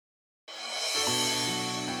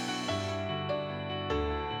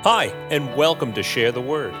Hi, and welcome to Share the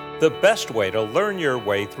Word, the best way to learn your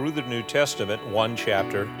way through the New Testament one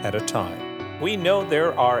chapter at a time. We know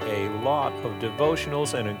there are a lot of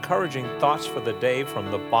devotionals and encouraging thoughts for the day from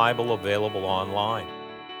the Bible available online.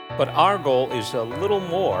 But our goal is a little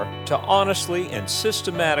more to honestly and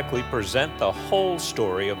systematically present the whole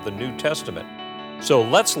story of the New Testament. So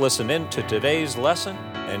let's listen in to today's lesson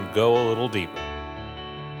and go a little deeper.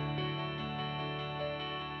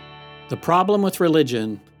 The problem with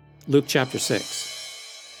religion, Luke chapter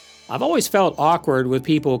 6. I've always felt awkward with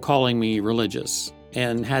people calling me religious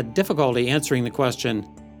and had difficulty answering the question,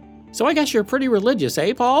 "So I guess you're pretty religious,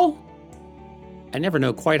 eh, Paul?" I never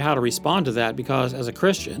know quite how to respond to that because as a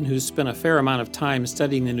Christian who's spent a fair amount of time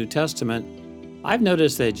studying the New Testament, I've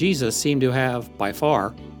noticed that Jesus seemed to have, by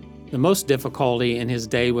far, the most difficulty in his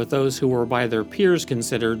day with those who were by their peers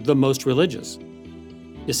considered the most religious.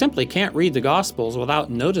 You simply can't read the Gospels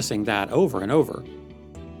without noticing that over and over.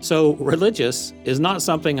 So, religious is not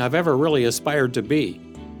something I've ever really aspired to be.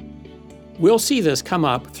 We'll see this come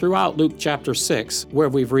up throughout Luke chapter 6, where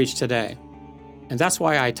we've reached today. And that's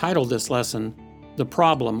why I titled this lesson, The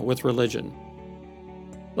Problem with Religion.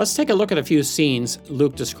 Let's take a look at a few scenes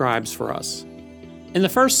Luke describes for us. In the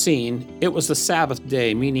first scene, it was the Sabbath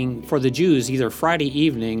day, meaning for the Jews either Friday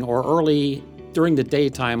evening or early during the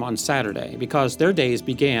daytime on Saturday, because their days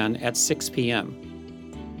began at 6 p.m.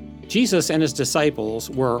 Jesus and his disciples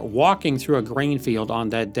were walking through a grain field on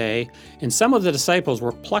that day, and some of the disciples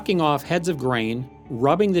were plucking off heads of grain,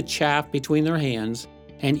 rubbing the chaff between their hands,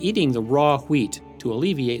 and eating the raw wheat to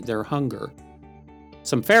alleviate their hunger.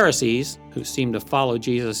 Some Pharisees, who seemed to follow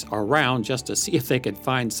Jesus around just to see if they could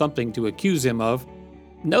find something to accuse him of,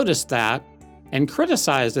 noticed that and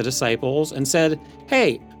criticized the disciples and said,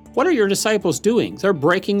 "Hey, what are your disciples doing? They're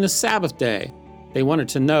breaking the Sabbath day." They wanted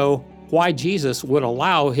to know why Jesus would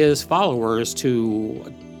allow his followers to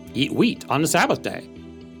eat wheat on the Sabbath day.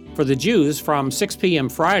 For the Jews, from 6 p.m.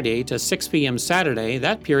 Friday to 6 p.m. Saturday,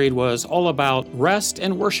 that period was all about rest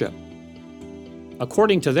and worship.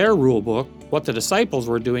 According to their rule book, what the disciples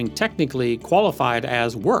were doing technically qualified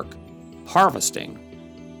as work, harvesting.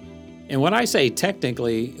 And when I say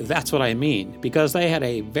technically, that's what I mean, because they had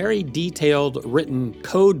a very detailed written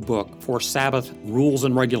code book for Sabbath rules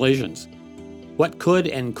and regulations, what could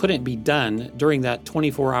and couldn't be done during that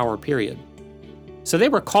 24-hour period. So they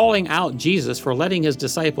were calling out Jesus for letting his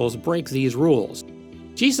disciples break these rules.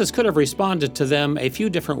 Jesus could have responded to them a few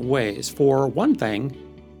different ways. For one thing,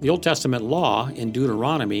 the Old Testament law in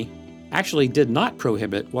Deuteronomy actually did not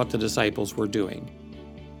prohibit what the disciples were doing.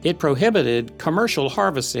 It prohibited commercial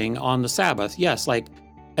harvesting on the Sabbath, yes, like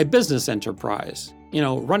a business enterprise,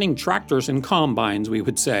 running tractors and combines, we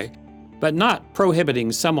would say, but not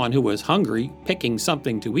prohibiting someone who was hungry picking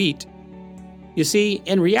something to eat. You see,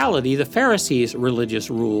 in reality, the Pharisees'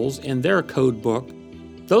 religious rules in their code book,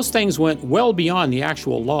 those things went well beyond the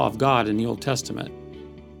actual law of God in the Old Testament.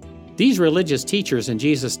 These religious teachers in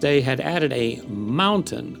Jesus' day had added a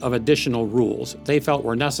mountain of additional rules they felt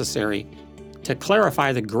were necessary to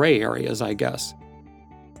clarify the gray areas, I guess.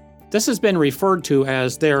 This has been referred to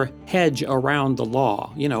as their hedge around the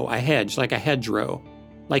law, a hedge, like a hedgerow,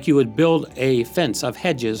 like you would build a fence of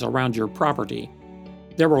hedges around your property.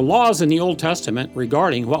 There were laws in the Old Testament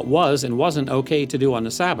regarding what was and wasn't okay to do on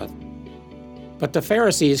the Sabbath. But the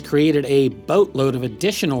Pharisees created a boatload of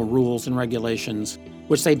additional rules and regulations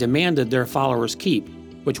which they demanded their followers keep,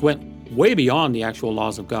 which went way beyond the actual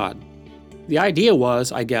laws of God. The idea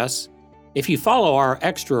was, I guess, if you follow our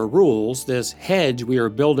extra rules, this hedge we are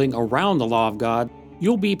building around the law of God,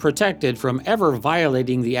 you'll be protected from ever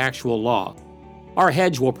violating the actual law. Our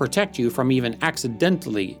hedge will protect you from even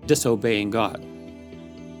accidentally disobeying God.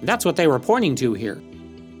 That's what they were pointing to here.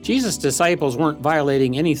 Jesus' disciples weren't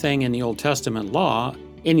violating anything in the Old Testament law,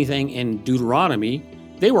 anything in Deuteronomy.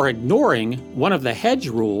 They were ignoring one of the hedge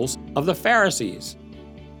rules of the Pharisees.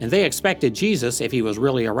 And they expected Jesus, if he was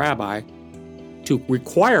really a rabbi, to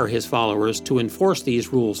require his followers to enforce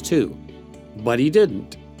these rules too. But he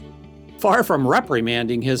didn't. Far from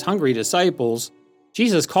reprimanding his hungry disciples,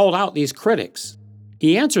 Jesus called out these critics.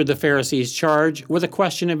 He answered the Pharisees' charge with a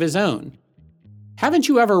question of his own. Haven't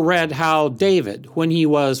you ever read how David, when he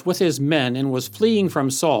was with his men and was fleeing from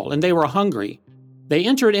Saul, and they were hungry, they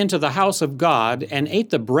entered into the house of God and ate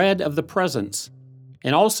the bread of the presence.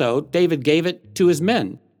 And also, David gave it to his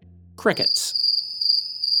men. Crickets.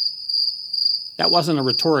 That wasn't a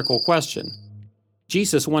rhetorical question.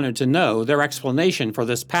 Jesus wanted to know their explanation for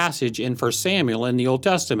this passage in 1 Samuel in the Old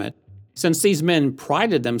Testament, since these men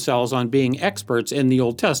prided themselves on being experts in the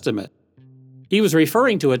Old Testament. He was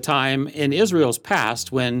referring to a time in Israel's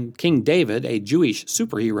past when King David, a Jewish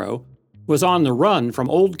superhero, was on the run from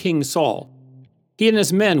old King Saul. He and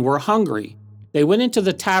his men were hungry. They went into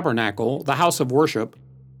the tabernacle, the house of worship,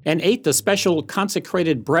 and ate the special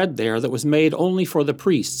consecrated bread there that was made only for the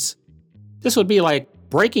priests. This would be like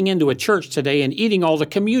breaking into a church today and eating all the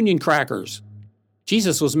communion crackers.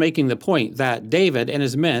 Jesus was making the point that David and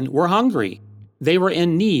his men were hungry. They were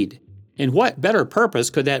in need. And what better purpose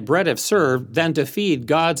could that bread have served than to feed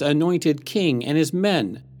God's anointed king and his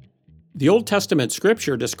men? The Old Testament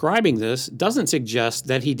scripture describing this doesn't suggest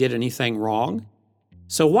that he did anything wrong.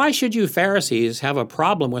 So why should you Pharisees have a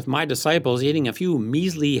problem with my disciples eating a few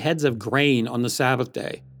measly heads of grain on the Sabbath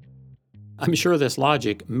day? I'm sure this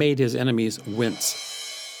logic made his enemies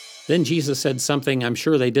wince. Then Jesus said something I'm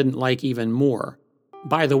sure they didn't like even more.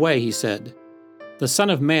 By the way, he said, "The Son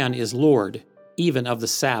of Man is Lord, even of the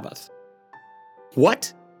Sabbath."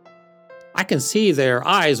 What? I can see their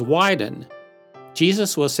eyes widen.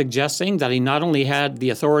 Jesus was suggesting that he not only had the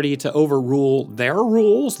authority to overrule their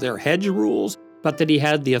rules, their hedge rules, but that he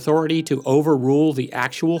had the authority to overrule the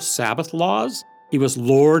actual Sabbath laws? He was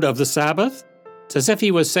Lord of the Sabbath? It's as if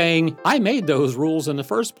he was saying, I made those rules in the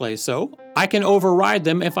first place, so I can override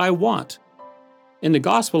them if I want. In the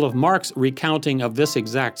Gospel of Mark's recounting of this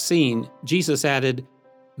exact scene, Jesus added,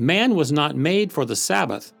 "Man was not made for the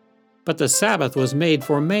Sabbath, but the Sabbath was made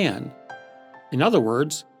for man." In other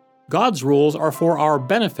words, God's rules are for our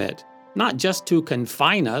benefit, not just to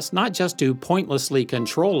confine us, not just to pointlessly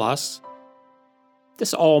control us.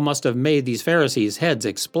 This all must have made these Pharisees' heads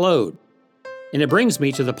explode. And it brings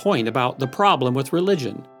me to the point about the problem with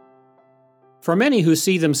religion. For many who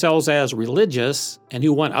see themselves as religious, and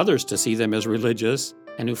who want others to see them as religious,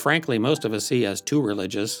 and who frankly most of us see as too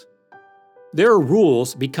religious, their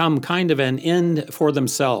rules become kind of an end for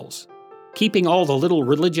themselves. Keeping all the little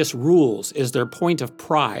religious rules is their point of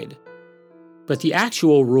pride. But the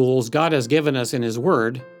actual rules God has given us in His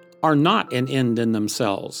Word are not an end in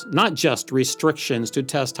themselves, not just restrictions to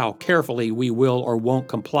test how carefully we will or won't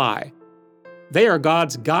comply. They are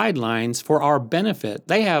God's guidelines for our benefit.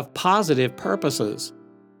 They have positive purposes.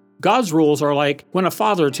 God's rules are like when a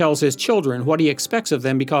father tells his children what he expects of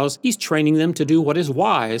them because he's training them to do what is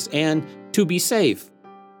wise and to be safe.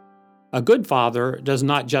 A good father does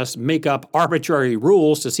not just make up arbitrary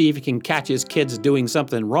rules to see if he can catch his kids doing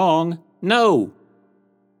something wrong. No.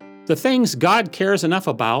 The things God cares enough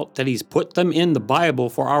about that He's put them in the Bible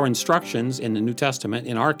for our instructions in the New Testament,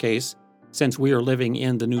 in our case, since we are living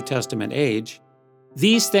in the New Testament age,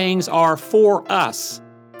 these things are for us,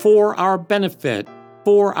 for our benefit,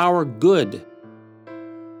 for our good.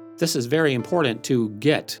 This is very important to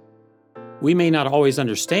get. We may not always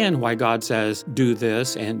understand why God says, do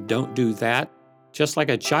this and don't do that, just like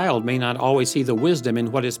a child may not always see the wisdom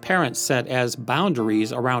in what his parents set as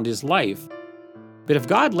boundaries around his life. But if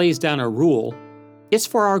God lays down a rule, it's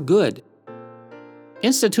for our good.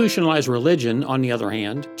 Institutionalized religion, on the other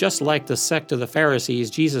hand, just like the sect of the Pharisees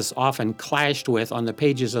Jesus often clashed with on the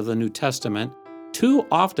pages of the New Testament, too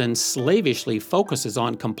often slavishly focuses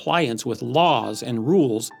on compliance with laws and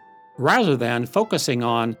rules rather than focusing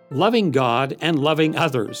on loving God and loving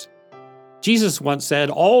others. Jesus once said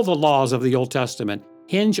all the laws of the Old Testament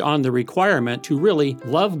hinge on the requirement to really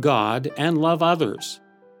love God and love others.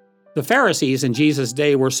 The Pharisees in Jesus'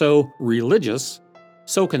 day were so religious,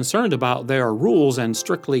 so concerned about their rules and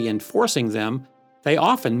strictly enforcing them, they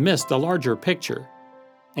often missed the larger picture.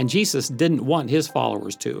 And Jesus didn't want His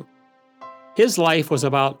followers to. His life was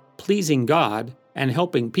about pleasing God and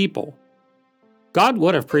helping people. God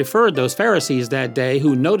would have preferred those Pharisees that day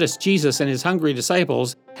who noticed Jesus and His hungry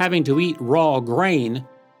disciples having to eat raw grain,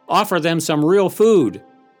 offer them some real food.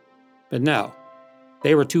 But no,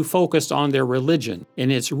 they were too focused on their religion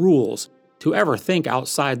and its rules to ever think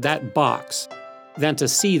outside that box than to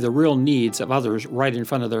see the real needs of others right in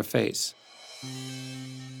front of their face.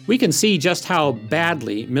 We can see just how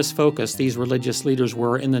badly misfocused these religious leaders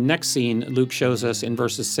were in the next scene Luke shows us in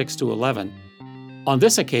verses 6 to 11. On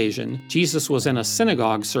this occasion, Jesus was in a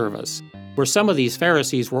synagogue service, where some of these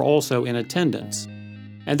Pharisees were also in attendance.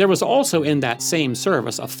 And there was also in that same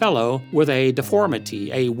service a fellow with a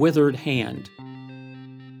deformity, a withered hand.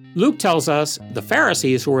 Luke tells us the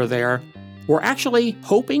Pharisees who were there were actually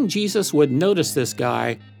hoping Jesus would notice this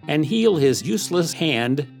guy and heal his useless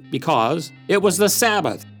hand because it was the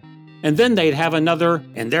Sabbath. And then they'd have another,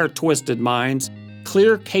 in their twisted minds,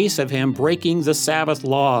 clear case of him breaking the Sabbath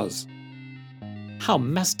laws. How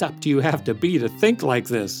messed up do you have to be to think like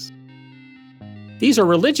this? These are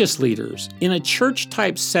religious leaders in a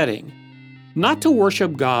church-type setting, not to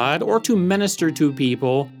worship God or to minister to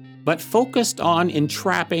people, but focused on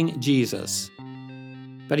entrapping Jesus.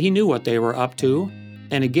 But He knew what they were up to,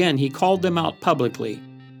 and again He called them out publicly.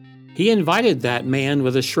 He invited that man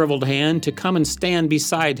with a shriveled hand to come and stand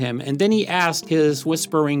beside him, and then he asked his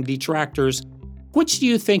whispering detractors, "Which do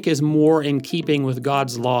you think is more in keeping with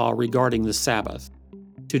God's law regarding the Sabbath?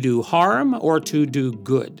 To do harm or to do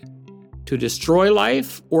good? To destroy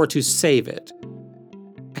life or to save it?"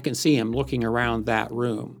 I can see him looking around that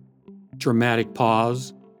room. Dramatic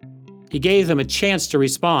pause. He gave them a chance to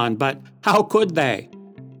respond, but how could they?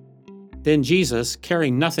 Then Jesus,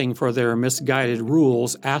 caring nothing for their misguided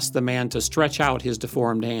rules, asked the man to stretch out his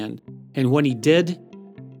deformed hand. And when he did,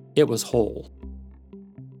 it was whole.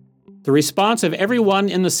 The response of everyone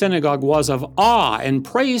in the synagogue was of awe and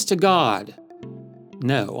praise to God.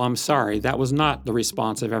 No, I'm sorry, that was not the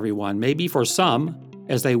response of everyone. Maybe for some,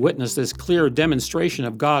 as they witnessed this clear demonstration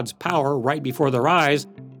of God's power right before their eyes,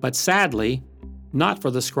 but sadly, not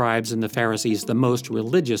for the scribes and the Pharisees, the most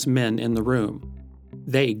religious men in the room.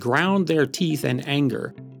 They ground their teeth in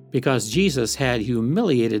anger because Jesus had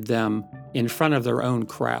humiliated them in front of their own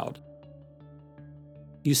crowd.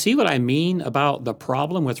 You see what I mean about the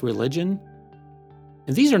problem with religion?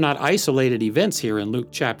 And these are not isolated events here in Luke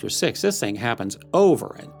chapter 6. This thing happens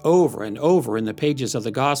over and over and over in the pages of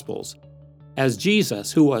the Gospels. As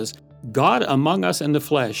Jesus, who was God among us in the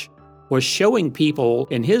flesh, was showing people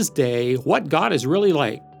in his day what God is really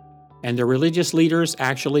like, and the religious leaders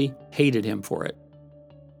actually hated him for it.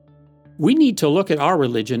 We need to look at our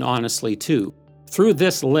religion honestly too, through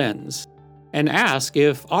this lens, and ask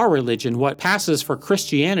if our religion, what passes for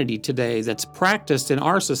Christianity today that's practiced in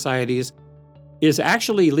our societies, is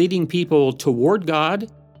actually leading people toward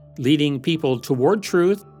God, leading people toward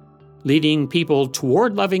truth, leading people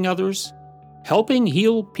toward loving others, helping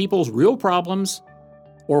heal people's real problems,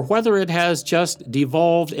 or whether it has just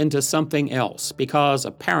devolved into something else, because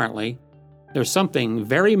apparently there's something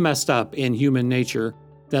very messed up in human nature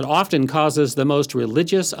that often causes the most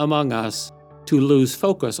religious among us to lose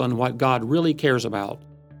focus on what God really cares about,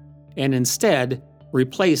 and instead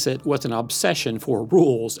replace it with an obsession for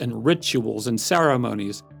rules and rituals and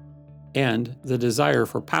ceremonies, and the desire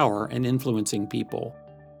for power and influencing people.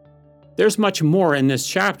 There's much more in this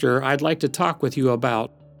chapter I'd like to talk with you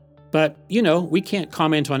about, but we can't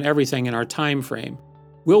comment on everything in our time frame.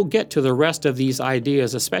 We'll get to the rest of these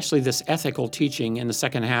ideas, especially this ethical teaching in the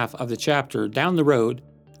second half of the chapter, down the road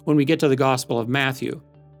when we get to the Gospel of Matthew.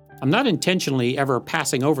 I'm not intentionally ever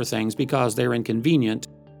passing over things because they're inconvenient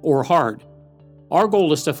or hard. Our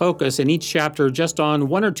goal is to focus in each chapter just on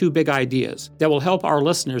one or two big ideas that will help our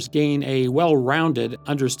listeners gain a well-rounded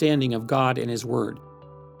understanding of God and His Word,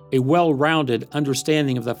 a well-rounded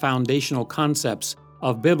understanding of the foundational concepts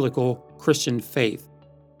of biblical Christian faith.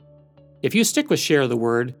 If you stick with Share the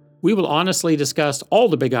Word, we will honestly discuss all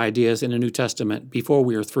the big ideas in the New Testament before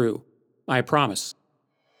we are through. I promise.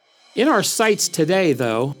 In our sights today,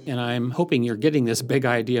 though, and I'm hoping you're getting this big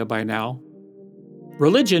idea by now,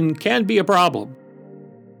 religion can be a problem.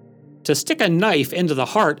 To stick a knife into the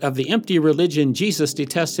heart of the empty religion Jesus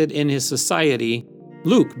detested in his society,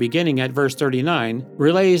 Luke, beginning at verse 39,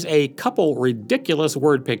 relays a couple ridiculous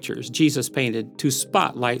word pictures Jesus painted to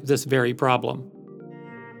spotlight this very problem.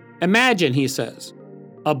 Imagine, he says,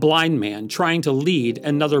 a blind man trying to lead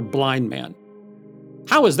another blind man.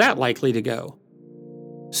 How is that likely to go?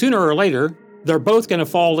 Sooner or later, they're both going to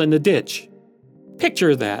fall in the ditch.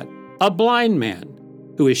 Picture that, a blind man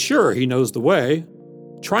who is sure he knows the way,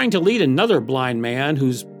 trying to lead another blind man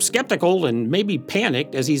who's skeptical and maybe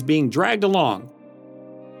panicked as he's being dragged along.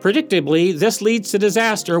 Predictably, this leads to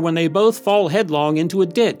disaster when they both fall headlong into a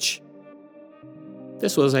ditch.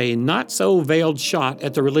 This was a not-so-veiled shot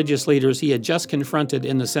at the religious leaders he had just confronted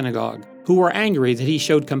in the synagogue, who were angry that he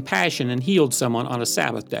showed compassion and healed someone on a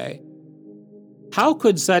Sabbath day. How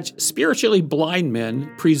could such spiritually blind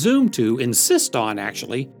men presume to, insist on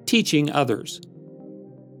actually, teaching others?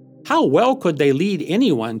 How well could they lead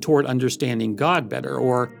anyone toward understanding God better,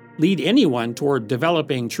 or lead anyone toward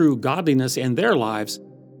developing true godliness in their lives?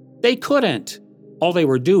 They couldn't. All they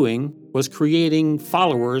were doing was creating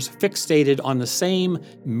followers fixated on the same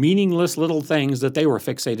meaningless little things that they were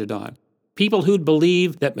fixated on. People who'd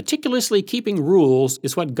believe that meticulously keeping rules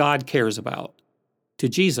is what God cares about. To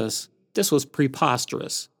Jesus, this was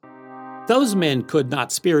preposterous. Those men could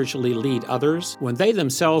not spiritually lead others when they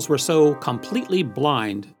themselves were so completely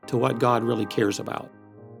blind to what God really cares about.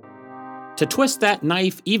 To twist that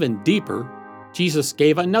knife even deeper, Jesus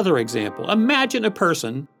gave another example. Imagine a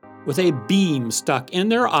person with a beam stuck in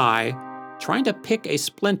their eye trying to pick a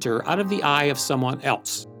splinter out of the eye of someone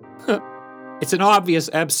else. It's an obvious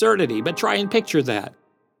absurdity, but try and picture that.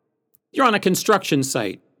 You're on a construction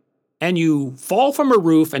site, and you fall from a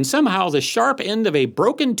roof, and somehow the sharp end of a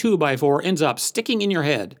broken 2x4 ends up sticking in your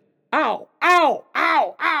head. Ow, ow,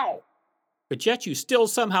 ow, ow. But yet you still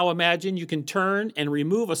somehow imagine you can turn and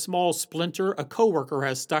remove a small splinter a coworker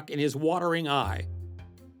has stuck in his watering eye.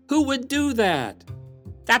 Who would do that?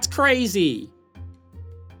 That's crazy.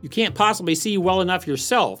 You can't possibly see well enough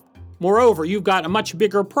yourself. Moreover, you've got a much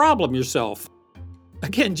bigger problem yourself.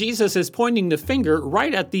 Again, Jesus is pointing the finger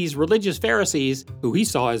right at these religious Pharisees, who he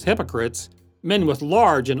saw as hypocrites, men with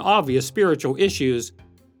large and obvious spiritual issues,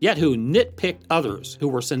 yet who nitpicked others who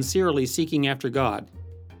were sincerely seeking after God,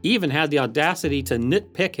 even had the audacity to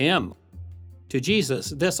nitpick him. To Jesus,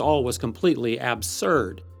 this all was completely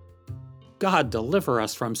absurd. God deliver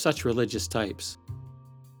us from such religious types.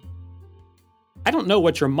 I don't know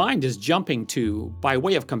what your mind is jumping to by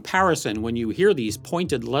way of comparison when you hear these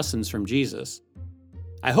pointed lessons from Jesus.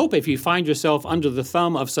 I hope if you find yourself under the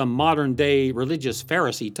thumb of some modern-day religious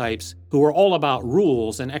Pharisee types who are all about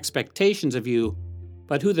rules and expectations of you,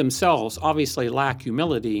 but who themselves obviously lack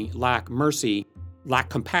humility, lack mercy, lack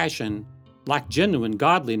compassion, lack genuine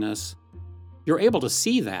godliness, you're able to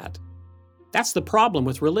see that. That's the problem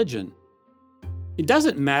with religion. It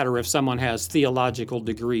doesn't matter if someone has theological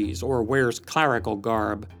degrees or wears clerical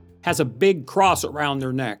garb, has a big cross around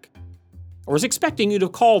their neck, or is expecting you to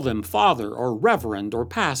call them father or reverend or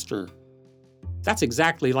pastor. That's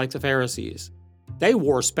exactly like the Pharisees. They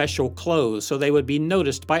wore special clothes so they would be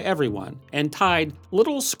noticed by everyone, and tied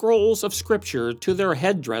little scrolls of scripture to their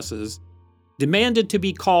headdresses, demanded to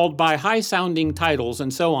be called by high-sounding titles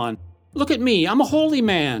and so on. Look at me, I'm a holy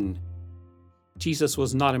man. Jesus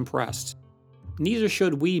was not impressed. Neither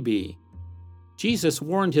should we be. Jesus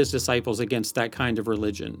warned his disciples against that kind of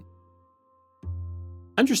religion.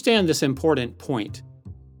 Understand this important point.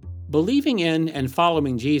 Believing in and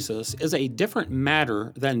following Jesus is a different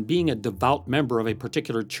matter than being a devout member of a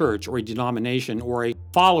particular church or a denomination or a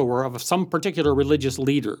follower of some particular religious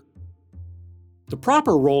leader. The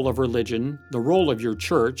proper role of religion, the role of your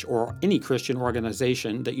church or any Christian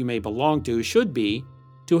organization that you may belong to, should be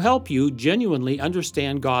to help you genuinely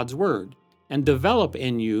understand God's Word and develop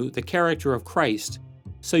in you the character of Christ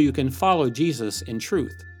so you can follow Jesus in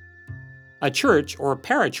truth. A church or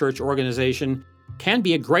parachurch organization can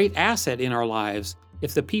be a great asset in our lives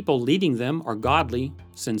if the people leading them are godly,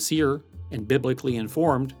 sincere, and biblically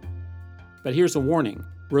informed. But here's a warning.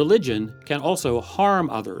 Religion can also harm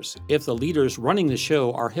others if the leaders running the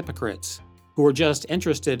show are hypocrites who are just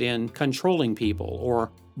interested in controlling people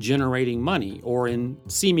or generating money or in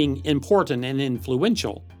seeming important and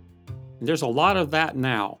influential. And there's a lot of that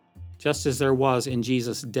now, just as there was in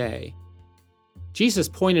Jesus' day. Jesus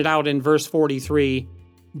pointed out in verse 43,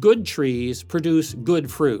 good trees produce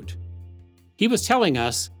good fruit. He was telling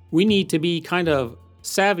us we need to be kind of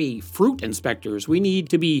savvy fruit inspectors. We need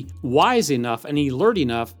to be wise enough and alert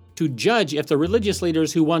enough to judge if the religious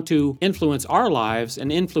leaders who want to influence our lives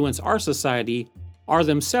and influence our society are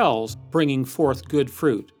themselves bringing forth good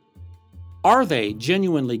fruit. Are they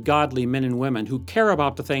genuinely godly men and women who care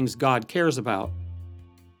about the things God cares about?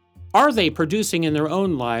 Are they producing in their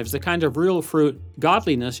own lives the kind of real fruit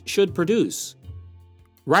godliness should produce,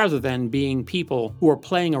 rather than being people who are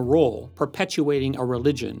playing a role, perpetuating a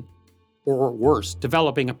religion, or worse,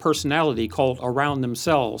 developing a personality called around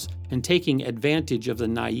themselves and taking advantage of the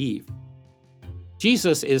naive?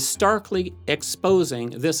 Jesus is starkly exposing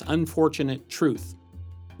this unfortunate truth.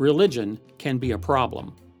 Religion can be a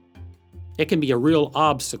problem. It can be a real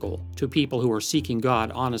obstacle to people who are seeking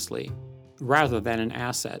God honestly, rather than an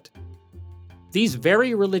asset. These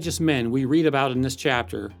very religious men we read about in this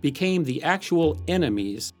chapter became the actual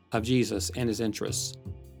enemies of Jesus and his interests,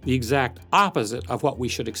 the exact opposite of what we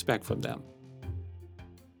should expect from them.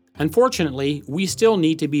 Unfortunately, we still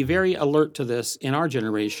need to be very alert to this in our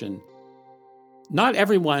generation. Not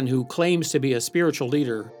everyone who claims to be a spiritual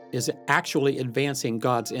leader is actually advancing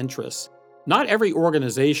God's interests. Not every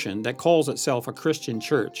organization that calls itself a Christian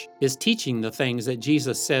church is teaching the things that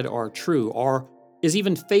Jesus said are true or is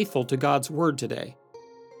even faithful to God's Word today.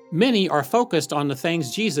 Many are focused on the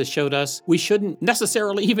things Jesus showed us we shouldn't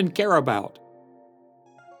necessarily even care about.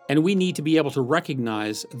 And we need to be able to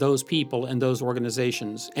recognize those people and those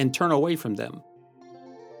organizations and turn away from them.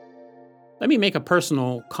 Let me make a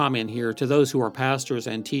personal comment here to those who are pastors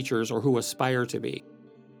and teachers or who aspire to be.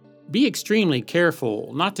 Be extremely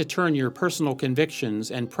careful not to turn your personal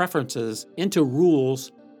convictions and preferences into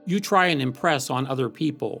rules you try and impress on other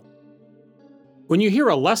people. When you hear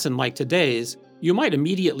a lesson like today's, you might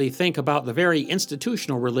immediately think about the very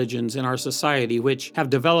institutional religions in our society which have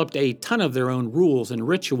developed a ton of their own rules and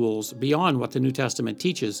rituals beyond what the New Testament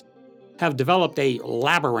teaches, have developed a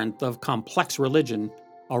labyrinth of complex religion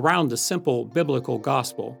around the simple biblical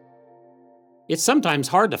gospel. It's sometimes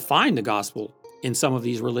hard to find the gospel. in some of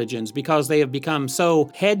these religions because they have become so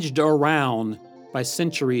hedged around by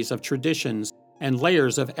centuries of traditions and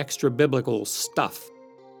layers of extra-biblical stuff.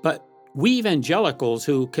 But we evangelicals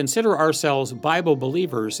who consider ourselves Bible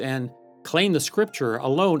believers and claim the Scripture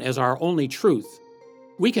alone as our only truth,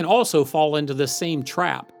 we can also fall into the same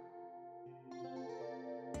trap.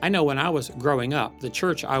 I know when I was growing up, the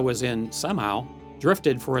church I was in somehow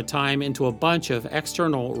drifted for a time into a bunch of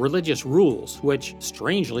external religious rules, which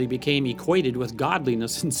strangely became equated with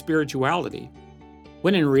godliness and spirituality,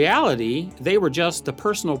 when in reality, they were just the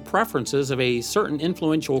personal preferences of a certain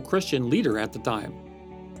influential Christian leader at the time.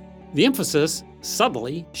 The emphasis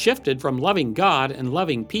subtly shifted from loving God and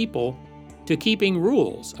loving people to keeping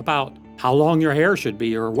rules about how long your hair should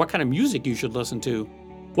be or what kind of music you should listen to,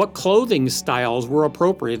 what clothing styles were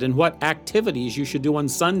appropriate, and what activities you should do on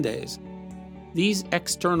Sundays. These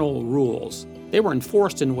external rules, they were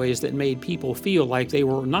enforced in ways that made people feel like they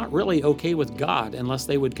were not really okay with God unless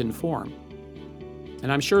they would conform.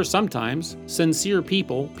 And I'm sure sometimes sincere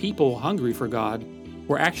people hungry for God,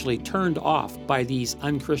 were actually turned off by these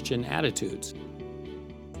unchristian attitudes.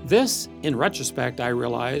 This, in retrospect, I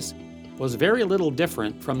realize, was very little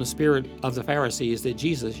different from the spirit of the Pharisees that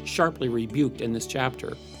Jesus sharply rebuked in this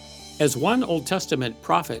chapter. As one Old Testament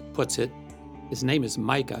prophet puts it, his name is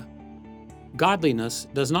Micah, godliness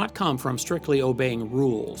does not come from strictly obeying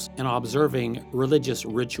rules and observing religious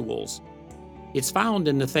rituals. It's found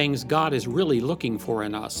in the things God is really looking for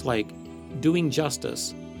in us, like doing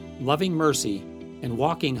justice, loving mercy, and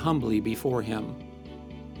walking humbly before Him.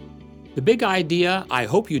 The big idea I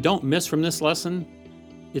hope you don't miss from this lesson,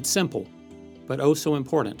 it's simple, but oh so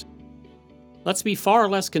important. Let's be far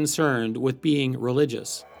less concerned with being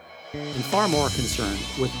religious and far more concerned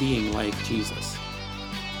with being like Jesus.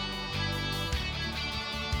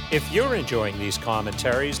 If you're enjoying these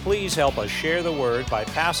commentaries, please help us share the word by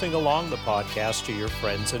passing along the podcast to your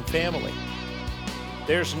friends and family.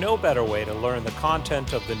 There's no better way to learn the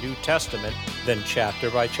content of the New Testament than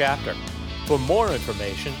chapter by chapter. For more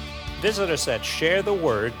information, visit us at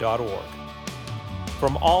sharetheword.org.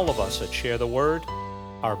 From all of us at Share the Word,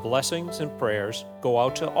 our blessings and prayers go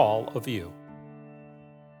out to all of you.